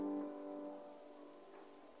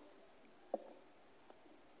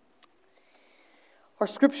Our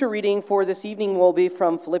scripture reading for this evening will be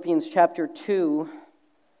from Philippians chapter 2.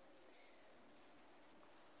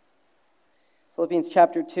 Philippians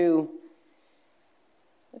chapter 2.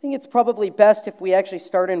 I think it's probably best if we actually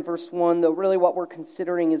start in verse 1, though really what we're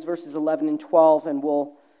considering is verses 11 and 12, and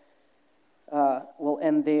we'll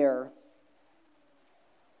end there.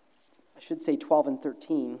 I should say 12 and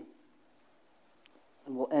 13,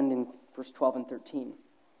 and we'll end in verse 12 and 13.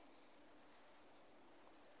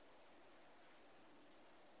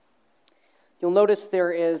 You'll notice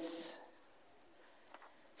there is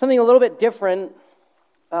something a little bit different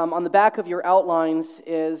on the back of your outlines.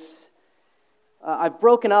 I've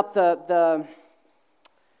broken up the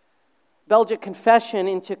Belgic Confession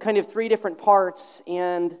into kind of three different parts,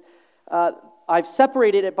 and I've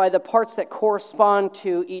separated it by the parts that correspond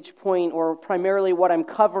to each point, or primarily what I'm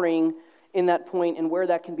covering in that point and where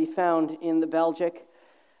that can be found in the Belgic.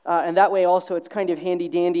 And that way also it's kind of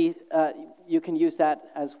handy-dandy. You can use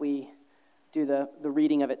that as we do the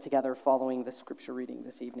reading of it together following the scripture reading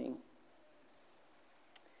this evening.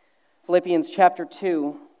 Philippians chapter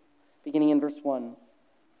 2, beginning in verse 1.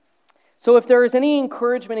 So if there is any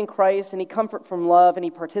encouragement in Christ, any comfort from love, any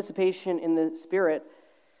participation in the Spirit,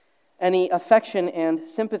 any affection and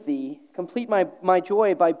sympathy, complete my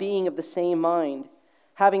joy by being of the same mind,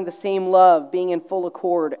 having the same love, being in full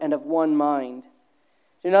accord and of one mind.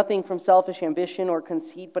 Do nothing from selfish ambition or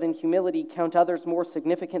conceit, but in humility count others more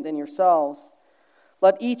significant than yourselves.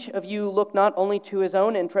 Let each of you look not only to his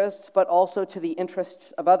own interests, but also to the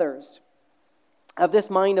interests of others. Have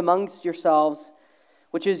this mind amongst yourselves,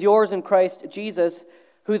 which is yours in Christ Jesus,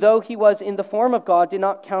 who though he was in the form of God, did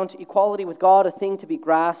not count equality with God a thing to be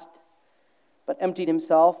grasped, but emptied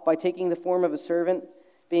himself by taking the form of a servant,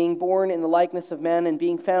 being born in the likeness of men, and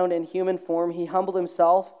being found in human form, he humbled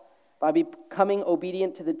himself by becoming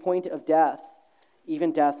obedient to the point of death,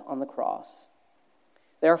 even death on the cross.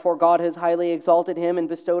 Therefore God has highly exalted him and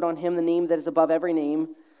bestowed on him the name that is above every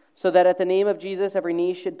name, so that at the name of Jesus every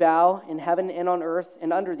knee should bow in heaven and on earth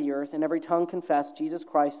and under the earth, and every tongue confess Jesus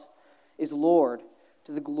Christ is Lord,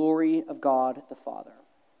 to the glory of God the Father.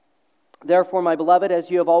 Therefore, my beloved, as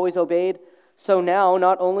you have always obeyed, so now,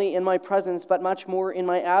 not only in my presence, but much more in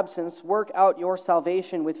my absence, work out your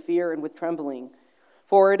salvation with fear and with trembling.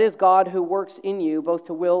 For it is God who works in you both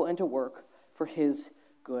to will and to work for his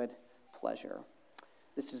good pleasure.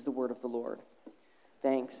 This is the word of the Lord.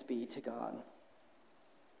 Thanks be to God.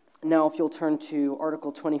 Now, if you'll turn to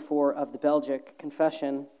Article 24 of the Belgic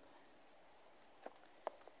Confession,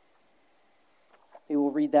 we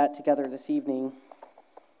will read that together this evening.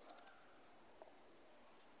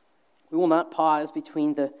 We will not pause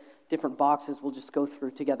between the different boxes. We'll just go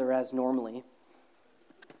through together as normally.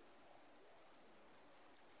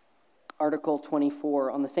 Article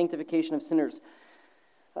 24 on the sanctification of sinners.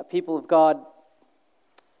 People of God,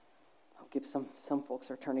 I'll give some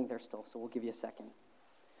folks are turning there still, so we'll give you a second.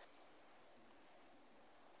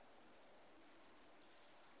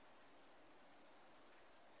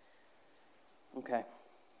 Okay.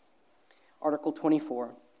 Article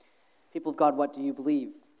 24. People of God, what do you believe?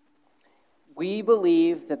 We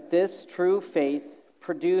believe that this true faith,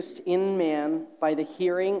 produced in man by the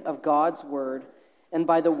hearing of God's word and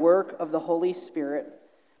by the work of the Holy Spirit,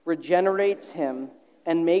 regenerates him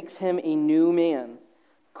and makes him a new man,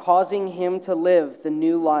 causing him to live the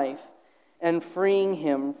new life and freeing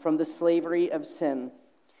him from the slavery of sin.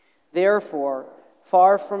 Therefore,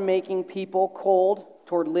 far from making people cold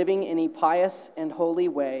toward living in a pious and holy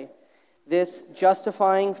way, this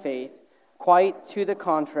justifying faith, quite to the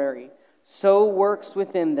contrary, so works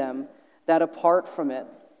within them that apart from it,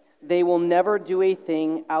 they will never do a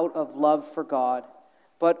thing out of love for God,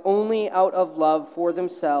 but only out of love for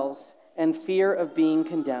themselves and fear of being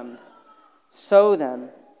condemned. So then,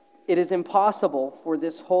 it is impossible for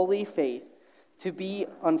this holy faith to be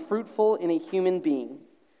unfruitful in a human being,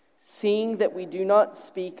 seeing that we do not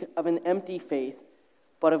speak of an empty faith,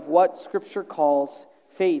 but of what Scripture calls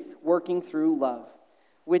faith working through love,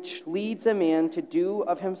 which leads a man to do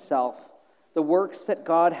of himself the works that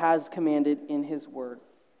God has commanded in his word.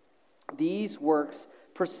 These works,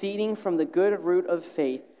 proceeding from the good root of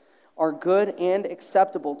faith, are good and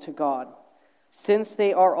acceptable to God, since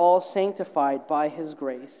they are all sanctified by his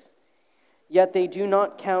grace. Yet they do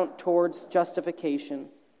not count towards justification.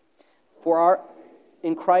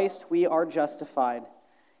 In Christ we are justified,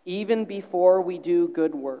 even before we do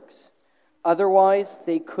good works. Otherwise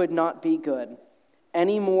they could not be good,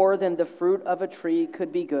 any more than the fruit of a tree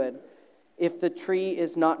could be good, if the tree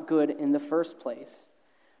is not good in the first place.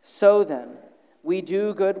 So then, we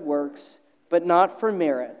do good works, but not for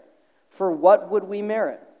merit. For what would we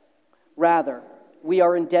merit? Rather, we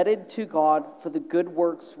are indebted to God for the good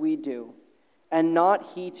works we do, and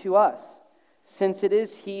not He to us, since it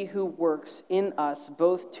is He who works in us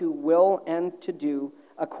both to will and to do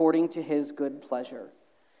according to His good pleasure.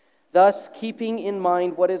 Thus, keeping in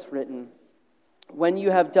mind what is written, when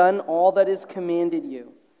you have done all that is commanded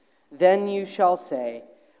you, then you shall say,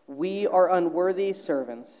 we are unworthy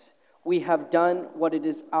servants. We have done what it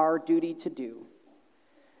is our duty to do.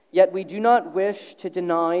 Yet we do not wish to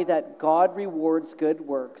deny that God rewards good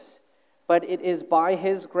works, but it is by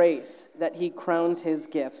His grace that He crowns His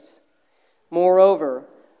gifts. Moreover,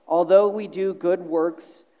 although we do good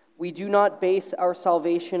works, we do not base our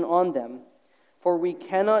salvation on them, for we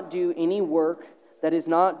cannot do any work that is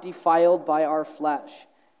not defiled by our flesh,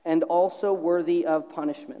 and also worthy of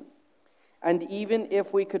punishment. And even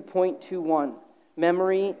if we could point to one,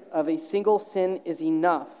 memory of a single sin is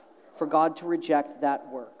enough for God to reject that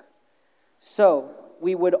work. So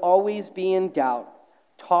we would always be in doubt,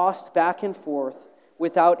 tossed back and forth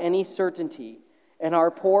without any certainty, and our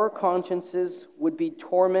poor consciences would be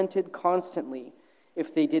tormented constantly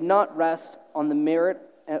if they did not rest on the merit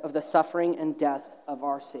of the suffering and death of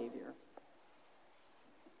our Savior.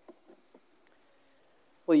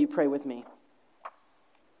 Will you pray with me?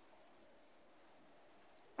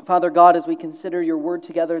 Father God, as we consider your word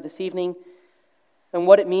together this evening and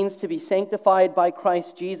what it means to be sanctified by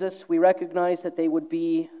Christ Jesus, we recognize that they would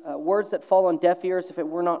be words that fall on deaf ears if it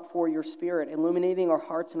were not for your Spirit, illuminating our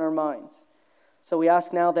hearts and our minds. So we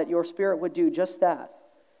ask now that your Spirit would do just that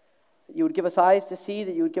you would give us eyes to see,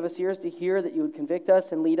 that you would give us ears to hear, that you would convict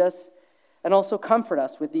us and lead us, and also comfort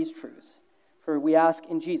us with these truths. For we ask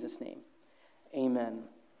in Jesus' name, amen.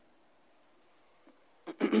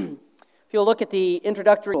 If you'll look at the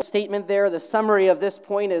introductory statement there, the summary of this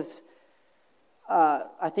point is,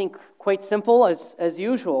 I think, quite simple as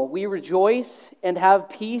usual. We rejoice and have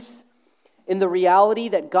peace in the reality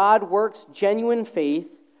that God works genuine faith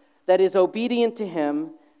that is obedient to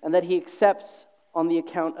Him and that He accepts on the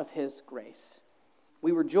account of His grace.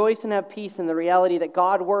 We rejoice and have peace in the reality that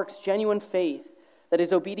God works genuine faith that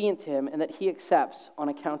is obedient to Him and that He accepts on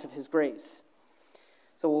account of His grace.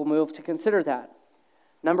 So we'll move to consider that.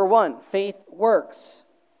 Number one, faith works.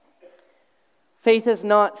 Faith is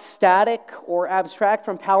not static or abstract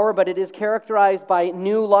from power, but it is characterized by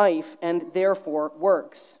new life and therefore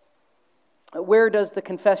works. Where does the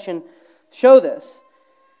confession show this?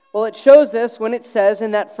 Well, it shows this when it says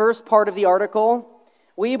in that first part of the article,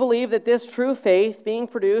 we believe that this true faith, being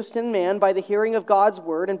produced in man by the hearing of God's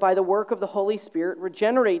word and by the work of the Holy Spirit,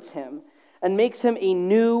 regenerates him and makes him a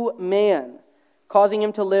new man, causing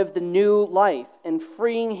him to live the new life and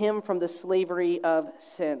freeing him from the slavery of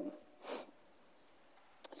sin.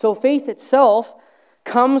 So faith itself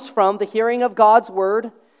comes from the hearing of God's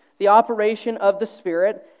word, the operation of the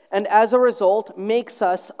Spirit, and as a result makes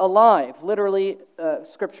us alive. Literally,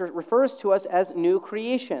 Scripture refers to us as new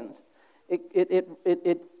creations.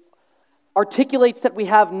 It articulates that we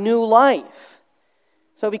have new life.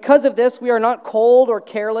 So because of this, we are not cold or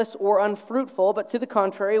careless or unfruitful, but to the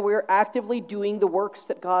contrary, we are actively doing the works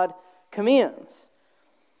that God commands.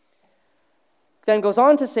 Then goes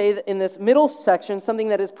on to say that in this middle section, something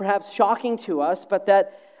that is perhaps shocking to us, but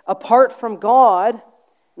that apart from God,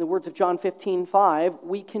 in the words of John 15:5,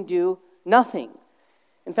 we can do nothing.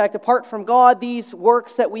 In fact, apart from God, these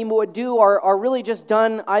works that we would do are really just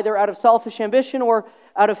done either out of selfish ambition or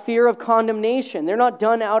out of fear of condemnation. They're not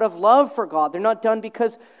done out of love for God. They're not done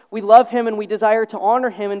because we love Him and we desire to honor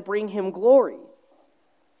Him and bring Him glory.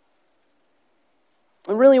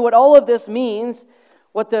 And really what all of this means,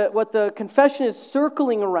 what the confession is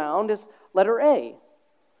circling around is letter A.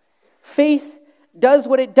 Faith does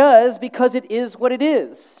what it does because it is what it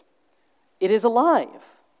is. It is alive.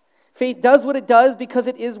 Faith does what it does because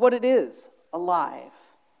it is what it is, alive.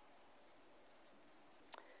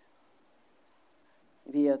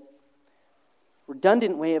 Maybe a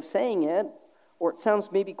redundant way of saying it, or it sounds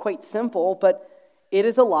maybe quite simple, but it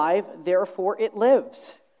is alive, therefore it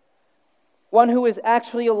lives. One who is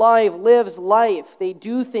actually alive lives life. They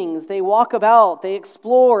do things, they walk about, they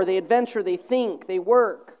explore, they adventure, they think, they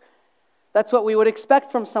work. That's what we would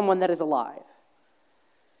expect from someone that is alive.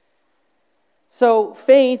 So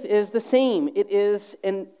faith is the same. It is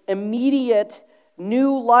an immediate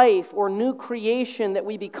new life or new creation that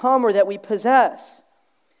we become or that we possess.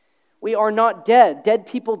 We are not dead. Dead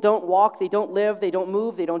people don't walk, they don't live, they don't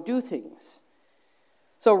move, they don't do things.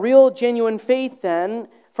 So real, genuine faith then,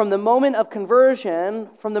 from the moment of conversion,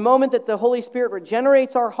 from the moment that the Holy Spirit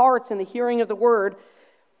regenerates our hearts in the hearing of the Word,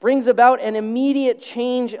 brings about an immediate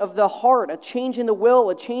change of the heart, a change in the will,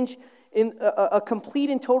 a change in a complete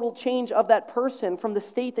and total change of that person from the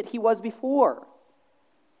state that he was before.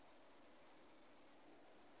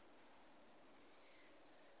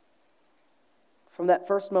 From that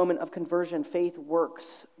first moment of conversion, faith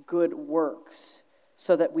works good works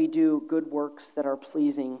so that we do good works that are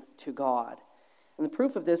pleasing to God. And the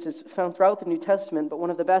proof of this is found throughout the New Testament, but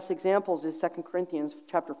one of the best examples is 2 Corinthians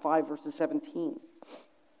chapter 5, verses 17.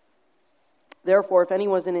 Therefore, if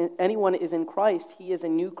anyone is in Christ, he is a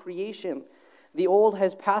new creation. The old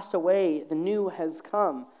has passed away, the new has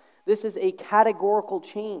come. This is a categorical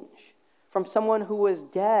change from someone who was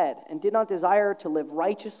dead and did not desire to live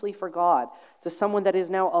righteously for God to someone that is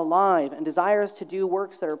now alive and desires to do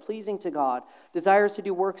works that are pleasing to God, desires to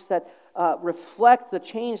do works that reflect the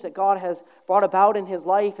change that God has brought about in his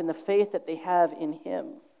life and the faith that they have in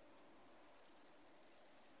him.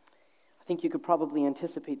 I think you could probably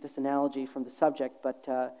anticipate this analogy from the subject, but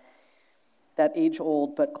that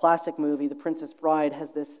age-old but classic movie, The Princess Bride,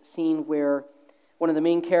 has this scene where one of the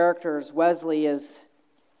main characters, Wesley, is,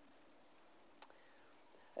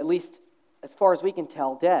 at least as far as we can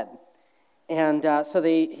tell, dead. And so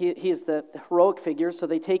he is the heroic figure, so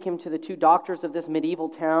they take him to the two doctors of this medieval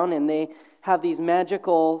town, and they have these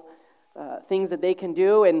magical things that they can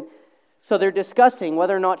do, and so they're discussing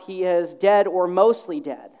whether or not he is dead or mostly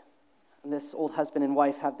dead. And this old husband and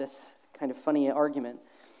wife have this kind of funny argument.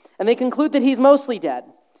 And they conclude that he's mostly dead.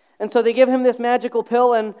 And so they give him this magical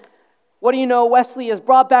pill, and what do you know? Wesley is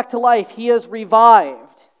brought back to life. He is revived.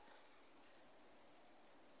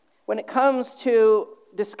 When it comes to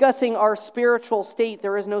discussing our spiritual state,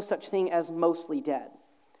 there is no such thing as mostly dead.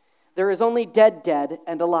 There is only dead,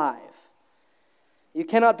 and alive. You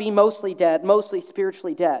cannot be mostly dead, mostly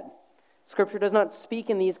spiritually dead. Scripture does not speak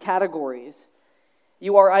in these categories.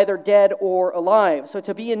 You are either dead or alive. So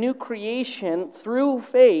to be a new creation through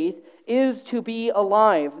faith is to be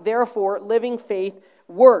alive. Therefore, living faith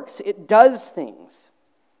works. It does things.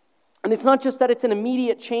 And it's not just that it's an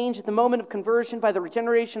immediate change at the moment of conversion by the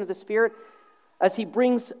regeneration of the Spirit as he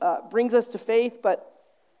brings us to faith, but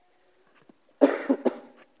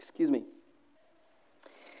excuse me.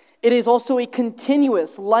 It is also a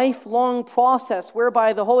continuous, lifelong process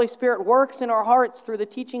whereby the Holy Spirit works in our hearts through the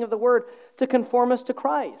teaching of the Word to conform us to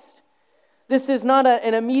Christ. This is not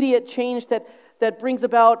an immediate change that brings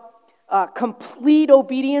about complete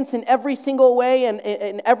obedience in every single way and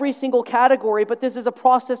in every single category, but this is a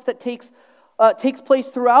process that takes place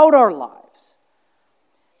throughout our lives.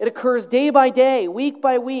 It occurs day by day, week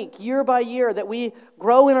by week, year by year, that we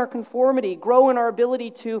grow in our conformity, grow in our ability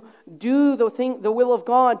to do the will of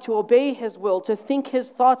God, to obey His will, to think His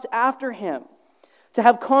thoughts after Him, to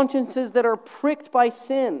have consciences that are pricked by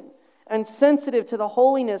sin and sensitive to the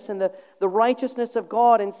holiness and the righteousness of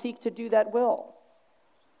God and seek to do that will.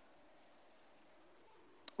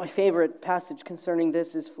 My favorite passage concerning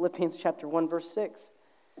this is Philippians chapter 1, verse 6.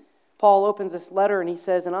 Paul opens this letter and he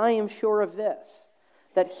says, "And I am sure of this,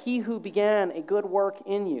 that he who began a good work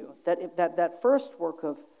in you," that first work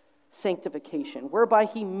of sanctification, whereby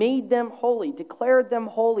he made them holy, declared them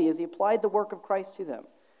holy as he applied the work of Christ to them.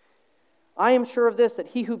 "I am sure of this, that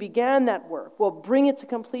he who began that work will bring it to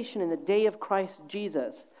completion in the day of Christ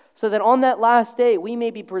Jesus, so that on that last day we may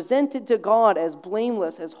be presented to God as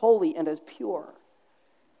blameless, as holy, and as pure."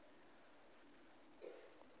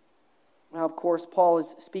 Now, of course, Paul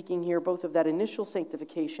is speaking here both of that initial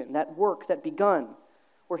sanctification, that work that begun,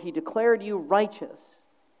 where he declared you righteous,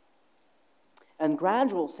 and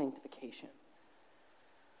gradual sanctification,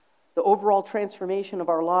 the overall transformation of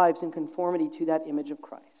our lives in conformity to that image of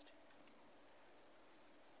Christ.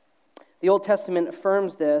 The Old Testament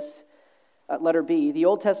affirms this, letter B, the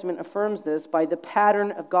Old Testament affirms this by the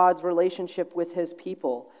pattern of God's relationship with His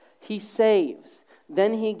people. He saves,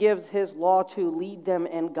 then He gives His law to lead them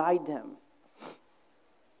and guide them.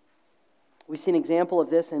 We see an example of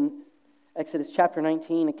this in Exodus chapter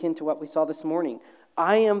 19, akin to what we saw this morning.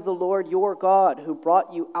 "I am the Lord your God who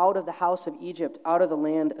brought you out of the house of Egypt, out of the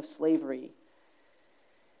land of slavery.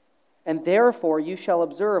 And therefore you shall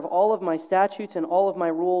observe all of my statutes and all of my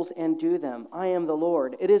rules and do them. I am the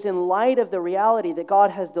Lord." It is in light of the reality that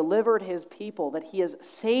God has delivered His people, that He has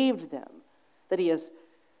saved them, that He has,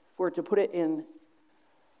 if we're to put it in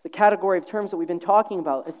the category of terms that we've been talking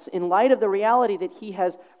about, it's in light of the reality that He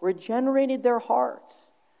has regenerated their hearts,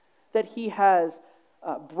 that He has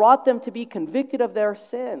brought them to be convicted of their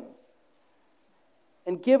sin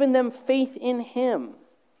and given them faith in Him.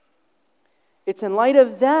 It's in light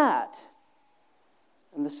of that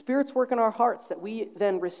and the Spirit's work in our hearts that we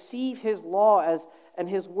then receive His law and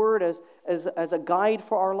His word as a guide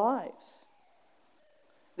for our lives.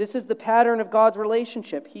 This is the pattern of God's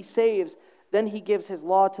relationship. He saves, then He gives His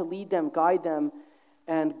law to lead them, guide them,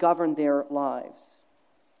 and govern their lives.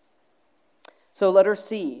 So letter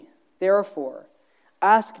C, therefore,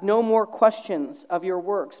 Ask no more questions of your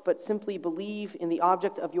works, but simply believe in the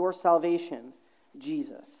object of your salvation,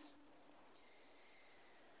 Jesus.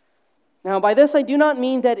 Now, by this I do not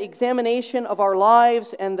mean that examination of our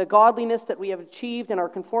lives and the godliness that we have achieved and our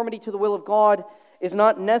conformity to the will of God is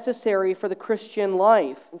not necessary for the Christian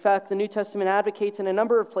life. In fact, the New Testament advocates in a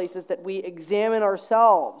number of places that we examine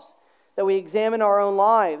ourselves, that we examine our own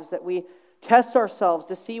lives, that we test ourselves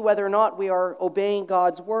to see whether or not we are obeying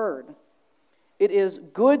God's word. It is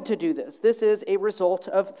good to do this. This is a result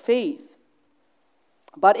of faith.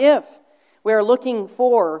 But if we are looking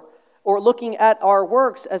for or looking at our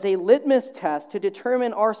works as a litmus test to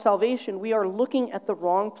determine our salvation, we are looking at the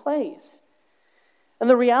wrong place. And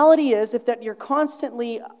the reality is, if that you're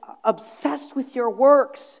constantly obsessed with your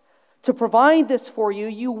works to provide this for you,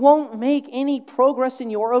 you won't make any progress in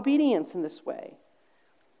your obedience in this way.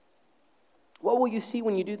 What will you see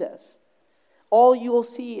when you do this? All you will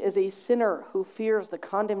see is a sinner who fears the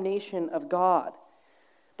condemnation of God.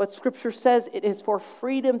 But Scripture says it is for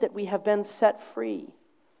freedom that we have been set free.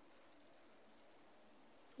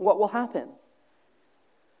 What will happen?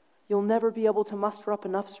 You'll never be able to muster up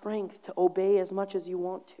enough strength to obey as much as you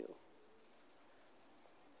want to.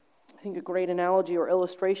 I think a great analogy or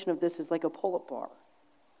illustration of this is like a pull-up bar.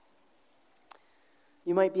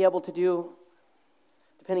 You might be able to do,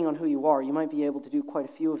 depending on who you are, you might be able to do quite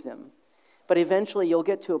a few of them. But eventually you'll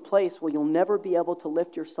get to a place where you'll never be able to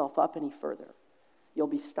lift yourself up any further. You'll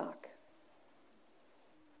be stuck.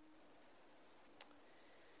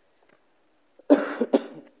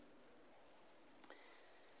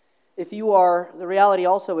 The reality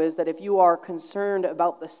also is that if you are concerned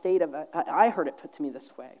about the state of, I heard it put to me this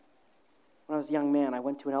way. When I was a young man, I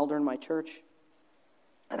went to an elder in my church,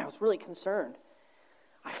 and I was really concerned.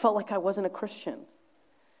 I felt like I wasn't a Christian.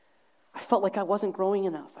 I felt like I wasn't growing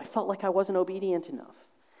enough. I felt like I wasn't obedient enough.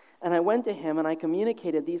 And I went to him and I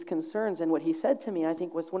communicated these concerns, and what he said to me, I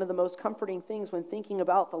think, was one of the most comforting things when thinking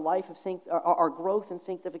about the life of our growth and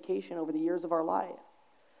sanctification over the years of our life.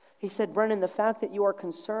 He said, Brennan, the fact that you are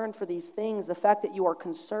concerned for these things, the fact that you are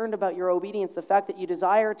concerned about your obedience, the fact that you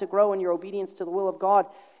desire to grow in your obedience to the will of God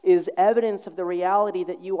is evidence of the reality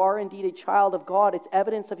that you are indeed a child of God. It's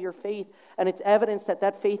evidence of your faith, and it's evidence that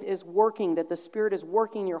that faith is working, that the Spirit is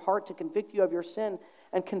working in your heart to convict you of your sin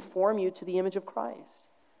and conform you to the image of Christ.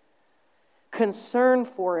 Concern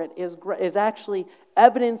for it is actually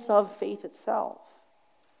evidence of faith itself.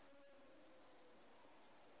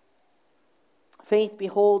 Faith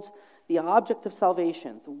beholds the object of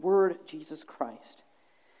salvation, the Word Jesus Christ.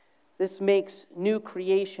 This makes new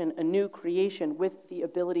creation a new creation with the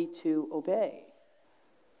ability to obey.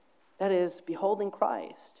 That is, beholding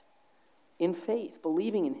Christ in faith,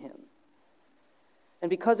 believing in Him. And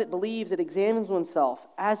because it believes, it examines oneself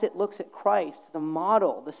as it looks at Christ, the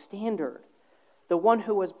model, the standard, the one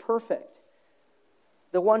who was perfect,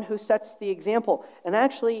 the one who sets the example. And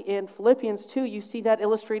actually in Philippians 2, you see that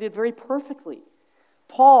illustrated very perfectly.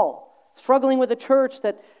 Paul, struggling with a church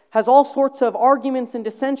that has all sorts of arguments and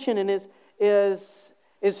dissension and is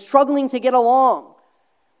struggling to get along,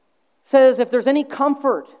 says, if there's any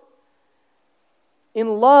comfort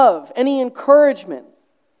in love, any encouragement,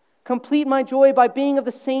 complete my joy by being of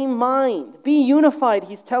the same mind. Be unified,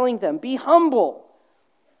 he's telling them. Be humble.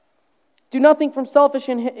 Do nothing from selfish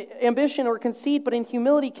ambition or conceit, but in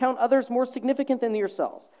humility count others more significant than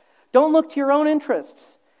yourselves. Don't look to your own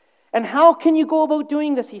interests. And how can you go about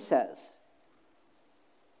doing this, he says?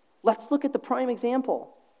 Let's look at the prime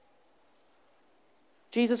example.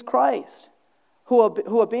 Jesus Christ, who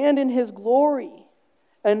abandoned his glory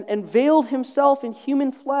and veiled himself in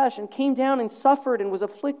human flesh and came down and suffered and was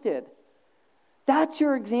afflicted. That's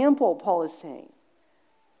your example, Paul is saying.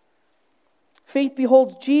 Faith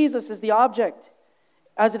beholds Jesus as the object.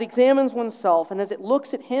 As it examines oneself and as it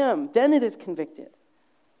looks at him, then it is convicted.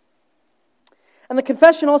 And the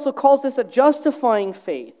confession also calls this a justifying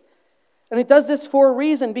faith. And it does this for a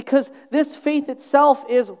reason, because this faith itself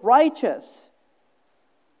is righteous.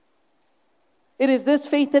 It is this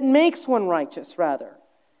faith that makes one righteous, rather.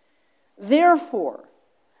 Therefore,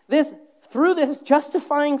 through this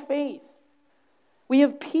justifying faith, we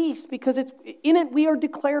have peace because in it we are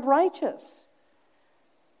declared righteous.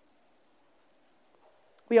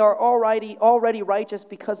 We are already righteous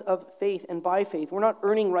because of faith and by faith. We're not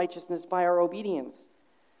earning righteousness by our obedience.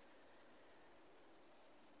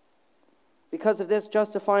 Because of this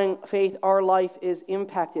justifying faith, our life is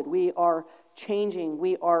impacted. We are changing.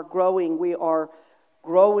 We are growing. We are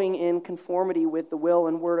growing in conformity with the will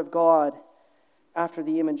and word of God after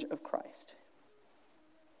the image of Christ.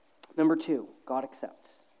 Number 2, God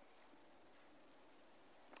accepts.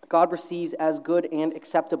 God receives as good and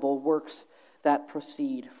acceptable works that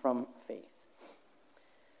proceed from faith.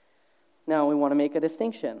 Now we want to make a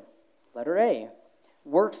distinction. Letter A.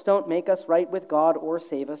 Works don't make us right with God or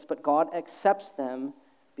save us, but God accepts them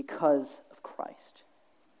because of Christ.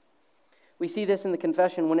 We see this in the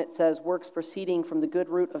confession when it says, works proceeding from the good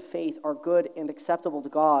root of faith are good and acceptable to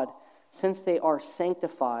God, since they are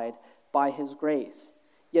sanctified by his grace.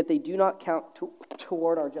 Yet they do not count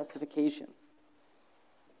toward our justification.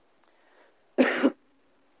 I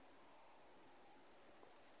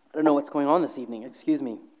don't know what's going on this evening, excuse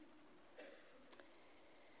me.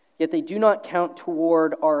 Yet they do not count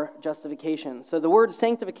toward our justification. So the word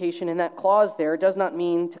sanctification in that clause there does not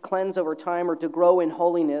mean to cleanse over time or to grow in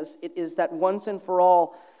holiness. It is that once and for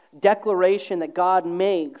all declaration that God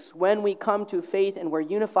makes when we come to faith and we're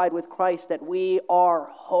unified with Christ that we are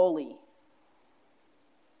holy.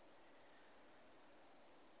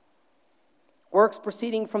 Works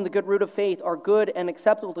proceeding from the good root of faith are good and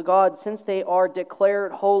acceptable to God, since they are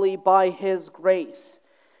declared holy by his grace.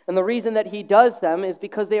 And the reason that he does them is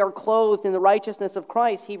because they are clothed in the righteousness of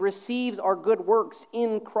Christ. He receives our good works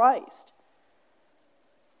in Christ.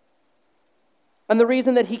 And the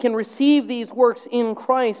reason that he can receive these works in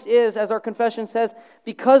Christ is, as our confession says,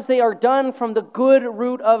 because they are done from the good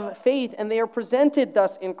root of faith and they are presented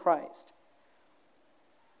thus in Christ.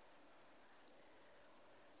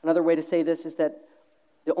 Another way to say this is that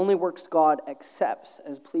the only works God accepts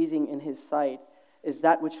as pleasing in his sight is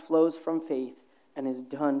that which flows from faith and is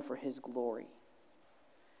done for his glory.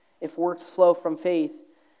 If works flow from faith,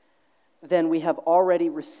 then we have already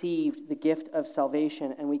received the gift of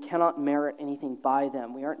salvation, and we cannot merit anything by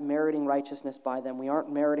them. We aren't meriting righteousness by them. We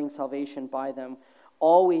aren't meriting salvation by them.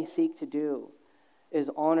 All we seek to do is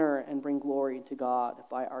honor and bring glory to God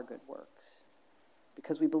by our good works,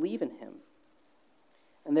 because we believe in him.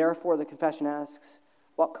 And therefore, the confession asks,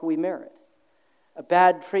 what can we merit? A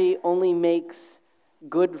bad tree only makes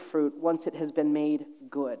good fruit once it has been made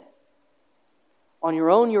good. On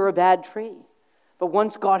your own, you're a bad tree. But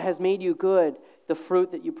once God has made you good, the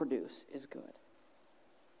fruit that you produce is good.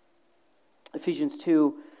 Ephesians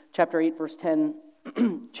 2, chapter 8, verse 10,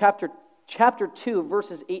 chapter 2,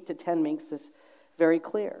 verses 8 to 10 makes this very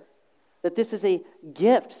clear. That this is a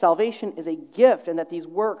gift. Salvation is a gift, and that these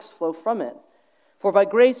works flow from it. For by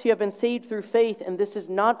grace you have been saved through faith, and this is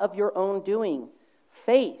not of your own doing.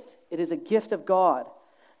 Faith, it is a gift of God,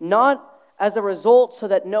 not as a result so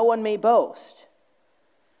that no one may boast.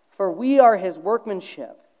 For we are his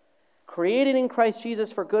workmanship, created in Christ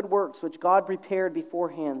Jesus for good works, which God prepared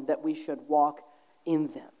beforehand that we should walk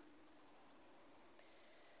in them.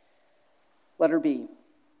 Letter B.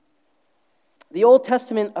 The Old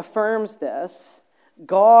Testament affirms this.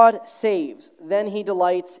 God saves, then he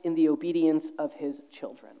delights in the obedience of his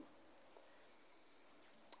children.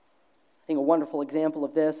 I think a wonderful example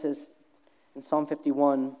of this is in Psalm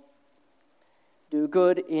 51. Do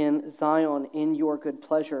good in Zion in your good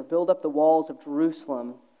pleasure. Build up the walls of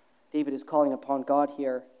Jerusalem. David is calling upon God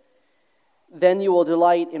here. Then you will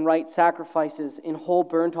delight in right sacrifices, in whole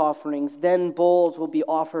burnt offerings. Then bulls will be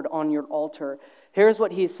offered on your altar. Here's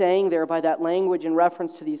what he's saying there by that language in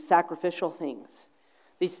reference to these sacrificial things.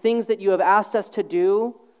 These things that you have asked us to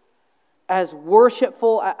do as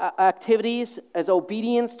worshipful activities, as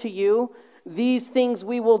obedience to you, these things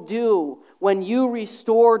we will do when you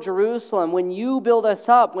restore Jerusalem, when you build us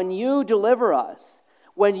up, when you deliver us,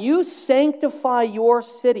 when you sanctify your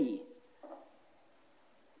city.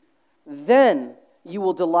 Then you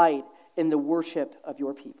will delight in the worship of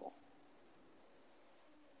your people.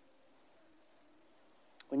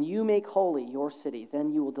 When you make holy your city,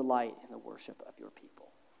 then you will delight in the worship of your people.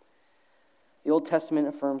 The Old Testament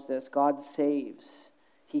affirms this. God saves,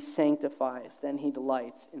 he sanctifies, then he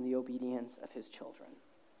delights in the obedience of his children.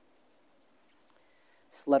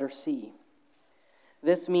 It's letter C.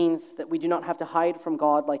 This means that we do not have to hide from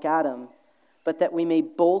God like Adam, but that we may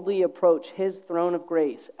boldly approach his throne of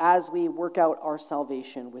grace as we work out our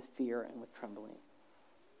salvation with fear and with trembling.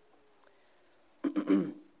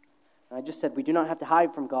 I just said we do not have to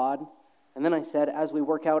hide from God, and then I said as we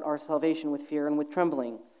work out our salvation with fear and with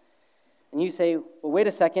trembling. And you say, well, wait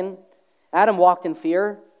a second. Adam walked in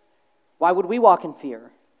fear. Why would we walk in fear?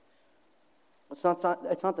 It's not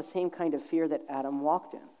the same kind of fear that Adam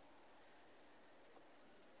walked in.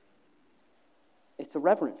 It's a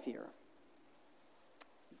reverent fear.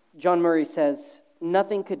 John Murray says,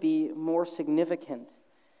 nothing could be more significant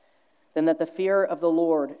than that the fear of the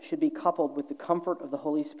Lord should be coupled with the comfort of the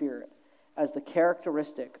Holy Spirit as the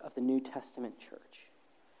characteristic of the New Testament church.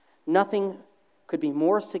 Nothing could be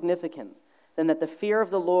more significant than that the fear of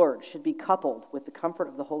the Lord should be coupled with the comfort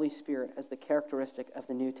of the Holy Spirit as the characteristic of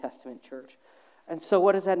the New Testament church. And so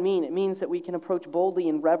what does that mean? It means that we can approach boldly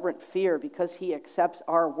in reverent fear because he accepts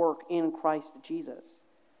our work in Christ Jesus.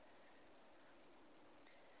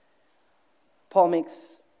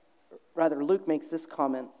 Luke makes this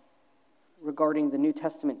comment regarding the New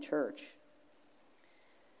Testament church.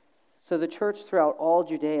 So the church throughout all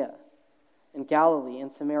Judea and Galilee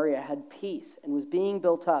and Samaria had peace and was being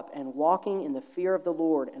built up and walking in the fear of the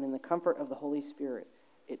Lord and in the comfort of the Holy Spirit.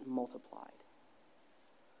 It multiplied.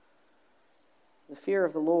 The fear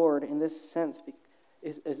of the Lord in this sense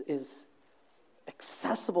is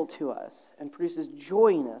accessible to us and produces joy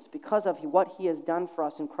in us because of what he has done for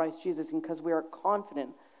us in Christ Jesus and because we are confident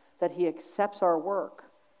that he accepts our work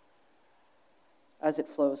as it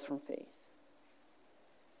flows from faith.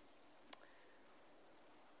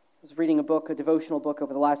 I was reading a devotional book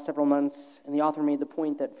over the last several months, and the author made the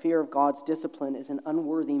point that fear of God's discipline is an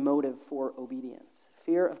unworthy motive for obedience.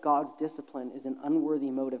 Fear of God's discipline is an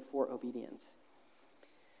unworthy motive for obedience.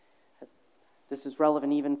 This is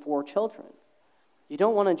relevant even for children. You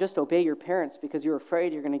don't want to just obey your parents because you're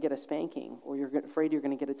afraid you're going to get a spanking or you're afraid you're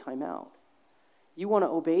going to get a timeout. You want to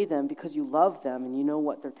obey them because you love them and you know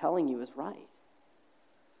what they're telling you is right.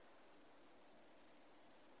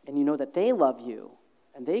 And you know that they love you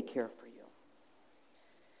and they care for you.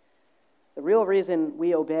 The real reason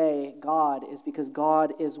we obey God is because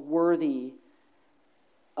God is worthy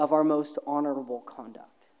of our most honorable conduct.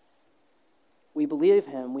 We believe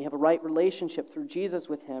him, we have a right relationship through Jesus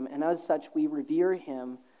with him, and as such we revere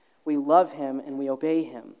him, we love him, and we obey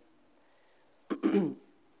him. And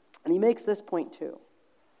he makes this point too.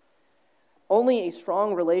 Only a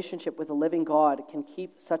strong relationship with a living God can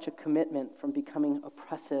keep such a commitment from becoming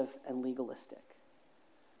oppressive and legalistic.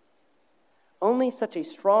 Only such a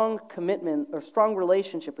strong commitment or strong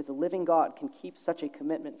relationship with the living God can keep such a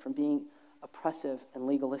commitment from being oppressive and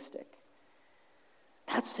legalistic.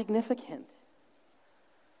 That's significant.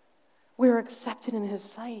 We're accepted in his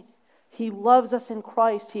sight. He loves us in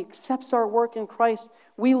Christ. He accepts our work in Christ.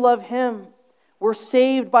 We love him. We're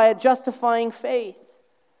saved by a justifying faith.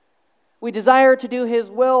 We desire to do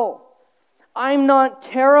his will. I'm not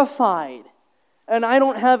terrified, and I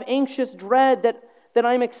don't have anxious dread that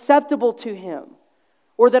I'm acceptable to him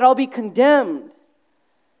or that I'll be condemned.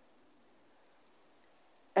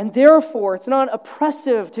 And therefore, it's not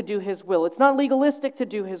oppressive to do his will. It's not legalistic to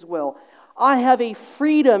do his will. I have a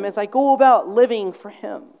freedom as I go about living for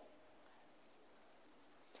him.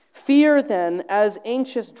 Fear, then, as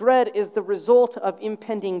anxious dread, is the result of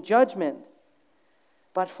impending judgment.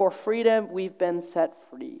 But for freedom, we've been set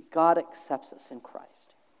free. God accepts us in Christ.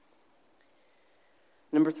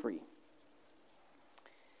 Number 3.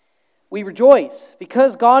 We rejoice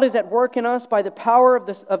because God is at work in us by the power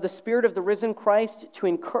of the Spirit of the risen Christ to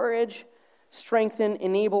encourage, strengthen,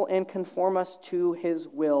 enable, and conform us to his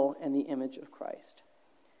will and the image of Christ.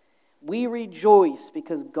 We rejoice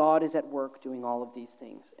because God is at work doing all of these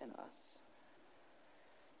things in us.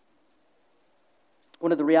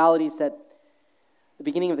 One of the realities that the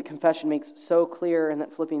beginning of the confession makes so clear and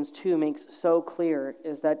that Philippians 2 makes so clear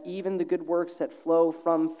is that even the good works that flow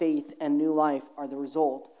from faith and new life are the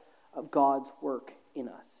result of God's work in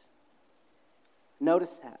us.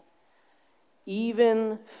 Notice that.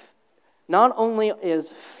 Not only is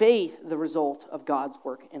faith the result of God's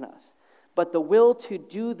work in us, but the will to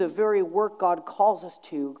do the very work God calls us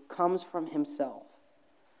to comes from himself.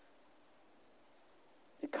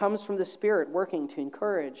 It comes from the Spirit working to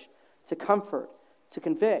encourage, to comfort, to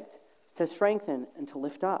convict, to strengthen, and to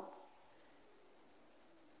lift up.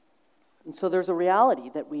 And so there's a reality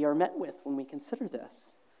that we are met with when we consider this.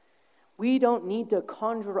 We don't need to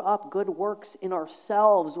conjure up good works in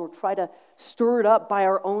ourselves or try to stir it up by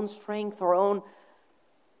our own strength, our own.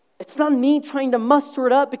 It's not me trying to muster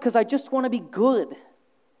it up because I just want to be good.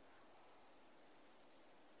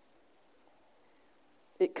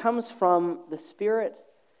 It comes from the Spirit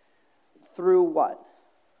through what?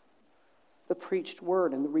 The preached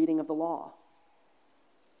word and the reading of the law.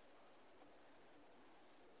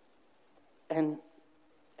 And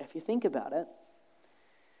if you think about it,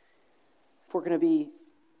 if we're going to be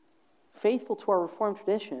faithful to our Reformed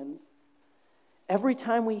tradition, every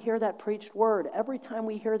time we hear that preached word, every time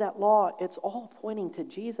we hear that law, it's all pointing to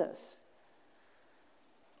Jesus.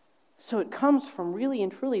 So it comes from really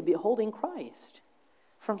and truly beholding Christ,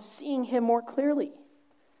 from seeing him more clearly.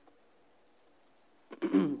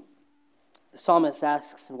 The psalmist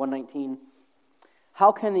asks in 119,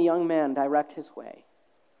 how can the young man direct his way?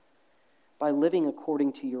 By living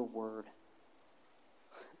according to your word.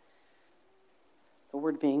 The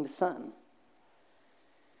word being the Son.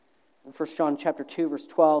 In 1 John chapter 2, verse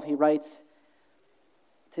 12, he writes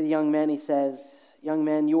to the young men, he says, young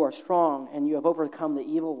men, you are strong, and you have overcome the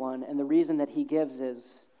evil one. And the reason that he gives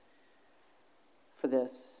is for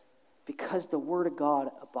this, because the word of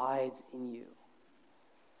God abides in you.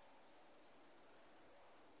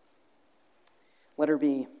 Letter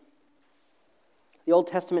B. The Old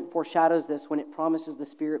Testament foreshadows this when it promises the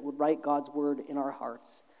Spirit would write God's word in our hearts.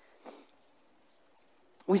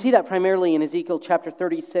 We see that primarily in Ezekiel chapter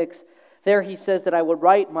 36. There he says that I will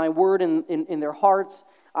write my word in their hearts.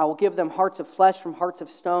 I will give them hearts of flesh from hearts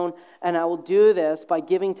of stone, and I will do this by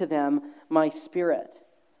giving to them my Spirit.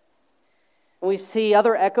 And we see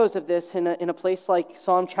other echoes of this in a place like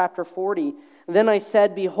Psalm chapter 40. Then I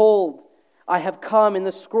said, behold, I have come. In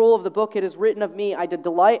the scroll of the book it is written of me, I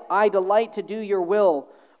delight to do your will.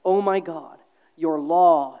 O my God, your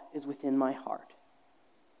law is within my heart.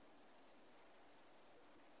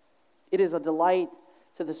 It is a delight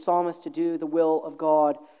to the psalmist to do the will of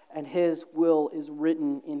God, and his will is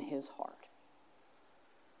written in his heart.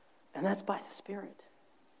 And that's by the Spirit.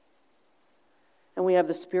 And we have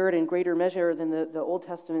the Spirit in greater measure than the Old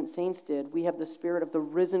Testament saints did. We have the Spirit of the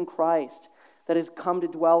risen Christ that has come to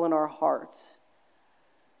dwell in our hearts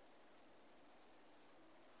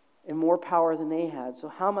in more power than they had. So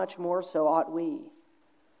how much more so ought we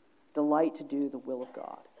delight to do the will of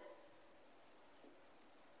God?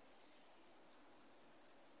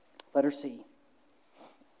 Letter C.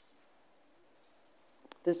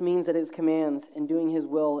 This means that his commands and doing his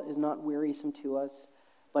will is not wearisome to us,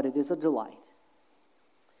 but it is a delight.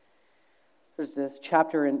 There's this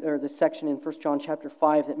this section in 1 John chapter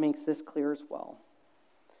 5 that makes this clear as well.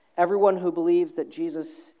 Everyone who believes that Jesus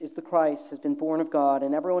is the Christ has been born of God,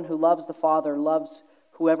 and everyone who loves the Father loves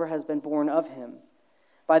whoever has been born of him.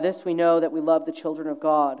 By this we know that we love the children of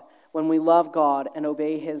God, when we love God and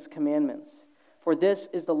obey his commandments. For this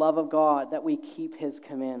is the love of God, that we keep his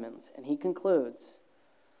commandments. And he concludes,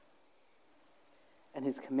 and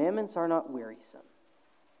his commandments are not wearisome.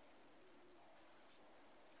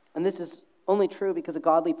 And this is only true because a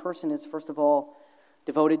godly person is, first of all,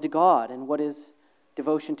 devoted to God. And what is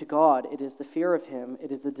devotion to God? It is the fear of him,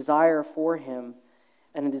 it is the desire for him,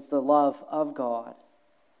 and it is the love of God.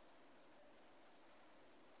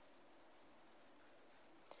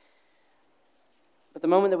 But the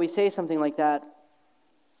moment that we say something like that,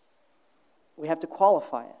 we have to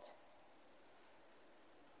qualify it.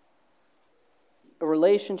 A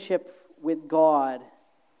relationship with God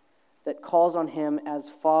that calls on him as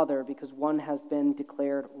Father because one has been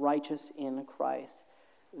declared righteous in Christ.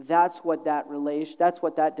 That's what that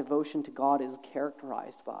devotion to God is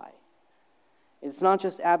characterized by. It's not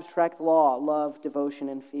just abstract law, love, devotion,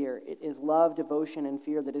 and fear. It is love, devotion, and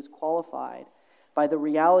fear that is qualified by the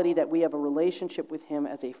reality that we have a relationship with him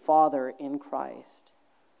as a Father in Christ.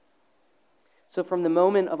 So from the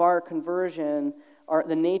moment of our conversion,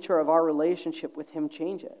 the nature of our relationship with him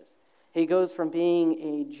changes. He goes from being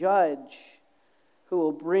a judge who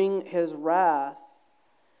will bring his wrath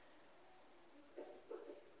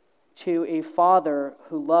to a Father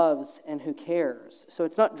who loves and who cares. So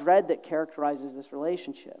it's not dread that characterizes this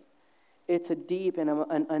relationship. It's a deep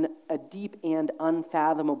and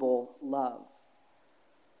unfathomable love.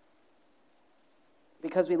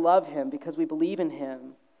 Because we love him, because we believe in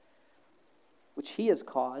him, which he has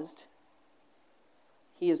caused,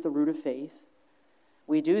 he is the root of faith,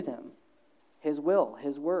 we do them. His will,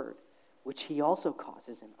 his word, which he also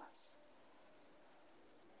causes in us.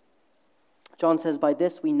 John says, by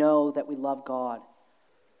this we know that we love God.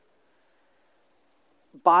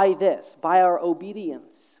 By this, by our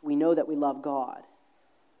obedience, we know that we love God.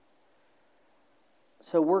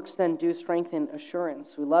 So works then do strengthen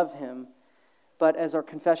assurance. We love him, but as our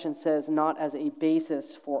confession says, not as a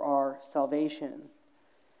basis for our salvation.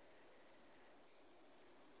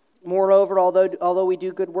 Moreover, although we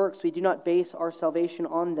do good works, we do not base our salvation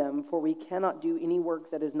on them, for we cannot do any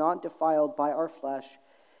work that is not defiled by our flesh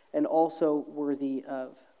and also worthy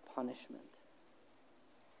of punishment.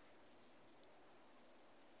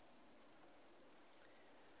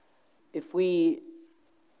 If we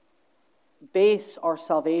base our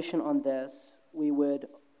salvation on this, we would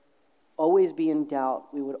always be in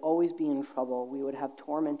doubt, we would always be in trouble, we would have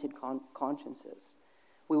tormented consciences,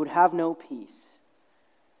 we would have no peace.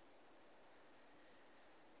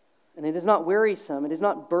 And it is not wearisome, it is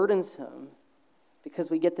not burdensome, because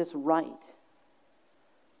we get this right.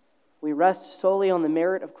 We rest solely on the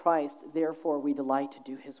merit of Christ, therefore we delight to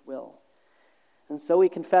do his will. And so we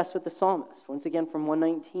confess with the psalmist, once again from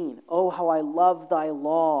 119, "Oh, how I love thy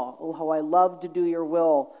law, oh, how I love to do your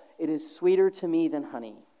will, it is sweeter to me than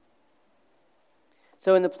honey."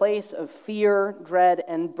 So in the place of fear, dread,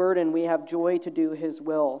 and burden, we have joy to do his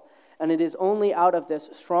will. And it is only out of this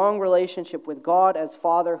strong relationship with God as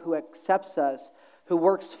Father, who accepts us, who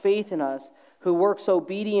works faith in us, who works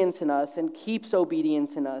obedience in us and keeps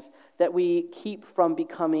obedience in us, that we keep from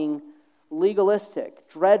becoming legalistic,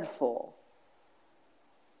 dreadful,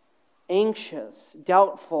 anxious,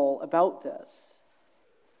 doubtful about this.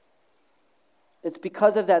 It's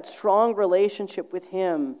because of that strong relationship with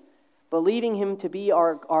Him, believing Him to be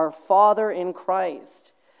our Father in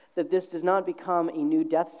Christ, that this does not become a new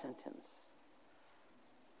death sentence.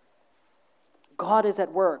 God is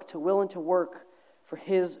at work, to will and to work for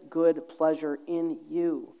His good pleasure in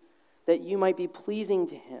you, that you might be pleasing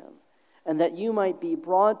to Him, and that you might be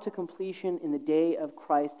brought to completion in the day of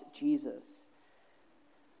Christ Jesus.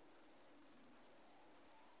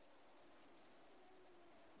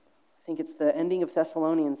 I think it's the ending of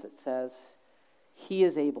Thessalonians that says, He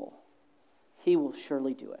is able. He will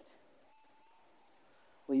surely do it.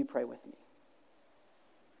 Will you pray with me?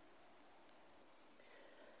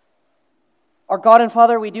 Our God and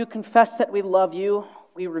Father, we do confess that we love you,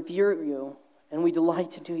 we revere you, and we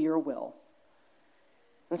delight to do your will.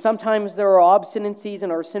 And sometimes there are obstinacies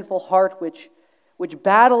in our sinful heart which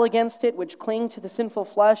battle against it, which cling to the sinful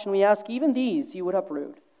flesh, and we ask even these you would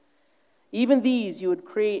uproot. Even these you would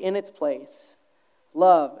create in its place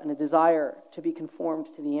love and a desire to be conformed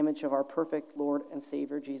to the image of our perfect Lord and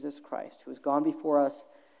Savior Jesus Christ, who has gone before us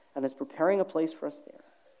and is preparing a place for us there.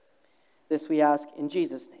 This we ask in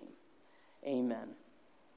Jesus' name. Amen.